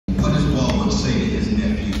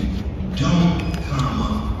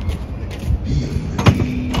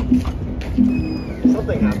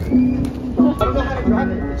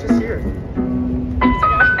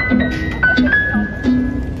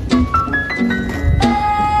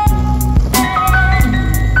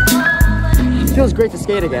feels great to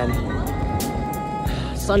skate again.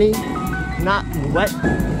 Sunny, not wet.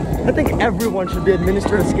 I think everyone should be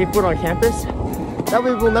administered a skateboard on campus. That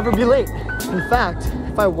way we'll never be late. In fact,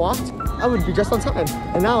 if I walked, I would be just on time.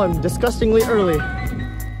 And now I'm disgustingly early.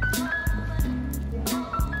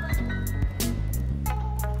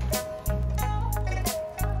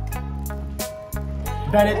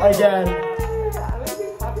 Bennett again.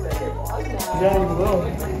 Yeah, you will.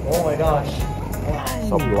 Oh my gosh.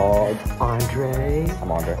 Some vlog. Andre.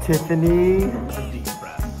 I'm Andre. Tiffany.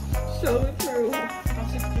 So true.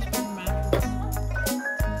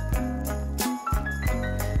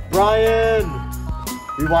 Brian.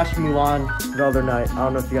 We watched Mulan the other night. I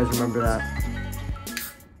don't know if you guys remember that.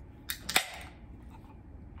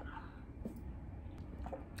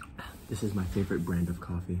 This is my favorite brand of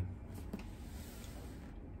coffee.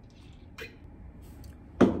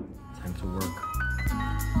 Time to work.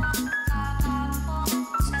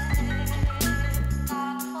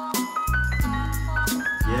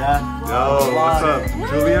 Yeah. Yo, what's up?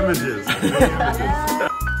 Julie Images.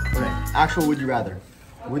 Okay, actual would you rather?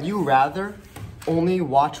 Would you rather only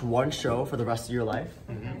watch one show for the rest of your life?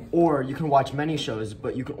 Or you can watch many shows,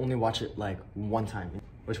 but you can only watch it like one time?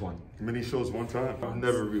 Which one? Many shows one time. I've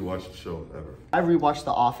never rewatched a show ever. I rewatched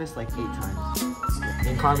The Office like 8 times.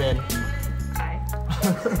 And Carmen. Hi.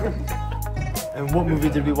 And what movie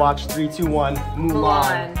did we watch? 3, 2, 1.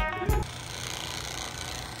 Mulan.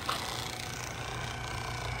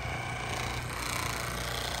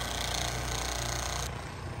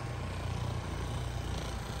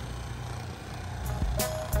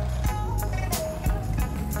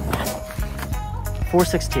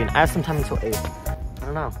 $4:16. I have some time until 8. I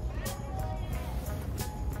don't know.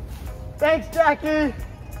 Thanks, Jackie.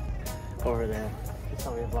 Over there. She's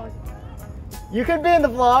telling me a vlog. You could be in the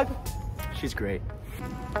vlog. She's great.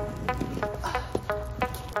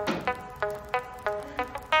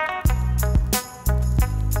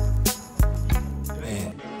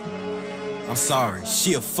 Man, I'm sorry.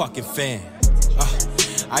 She a fucking fan.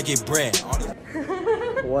 I get bread.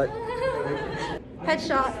 What?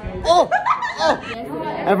 Headshot. Oh! Oh!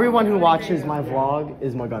 Everyone who watches my vlog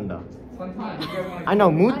is Maganda. I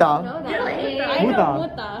know Muta. Muta.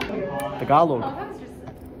 Tagalog.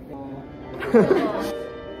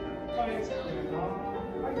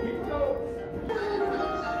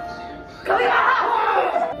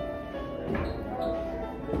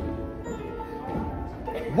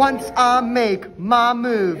 Once I make my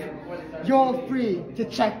move, you're free to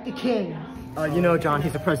check the king. You know John,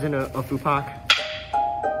 he's the president of FUPAC.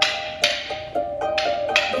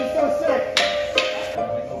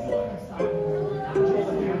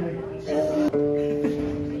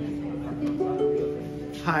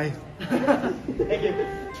 Hi. Thank you.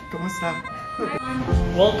 ¿Cómo está?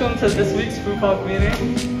 Welcome to this week's FUPAC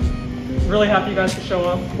meeting. Really happy you guys could show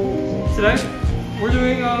up. Today, we're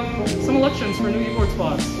doing some elections for new e-board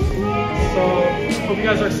spots. So, hope you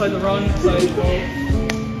guys are excited to run, excited to vote.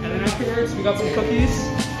 And then afterwards, we got some cookies.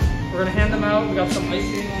 We're gonna hand them out. We got some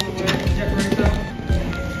icing on the way to decorate them.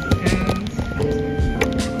 And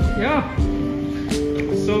yeah.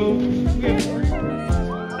 So,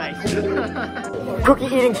 Nice. Cookie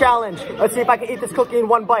eating challenge. Let's see if I can eat this cookie in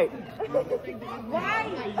one bite. He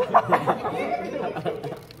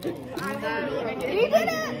did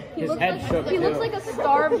it! His head shook. He looks like a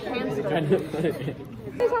starved hamster.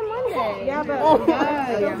 It's on Monday. Yeah, but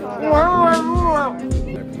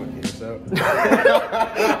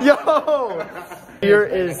Yo! Here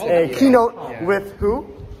is a keynote with who?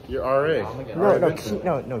 Your RA.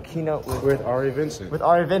 No, keynote With Ari Vincent. with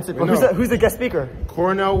Ari Vincent. But who's the guest speaker?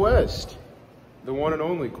 Cornel West. The one and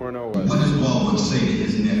only Cornel West. What does Baldwin say to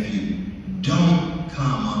his nephew? Don't,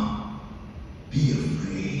 be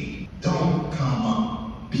afraid. Don't,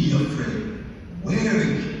 be afraid.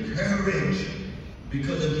 Wear courage.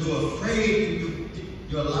 Because if you're afraid,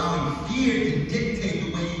 you're allowing fear to dictate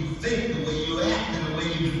the way you think, the way you act, and the way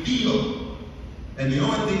you feel. And the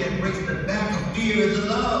only thing that breaks the back of fear is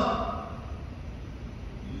love.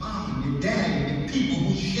 Your mom and your dad and the people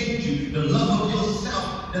who shaped you, the love of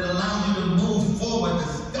yourself that allows you to move forward, to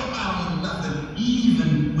step out of nothing,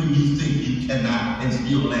 even when you think you cannot, and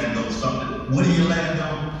still land on something. What do you land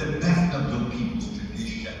on? The best of your people's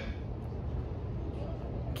tradition.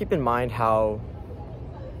 Keep in mind how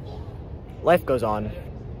life goes on.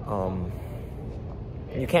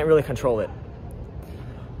 You can't really control it.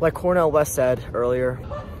 Like Cornel West said earlier,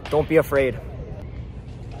 don't be afraid.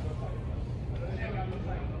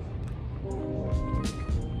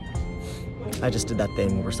 I just did that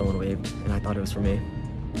thing where someone waved and I thought it was for me.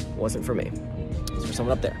 It wasn't for me. It's for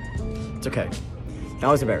someone up there. It's okay. That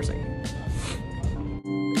was embarrassing.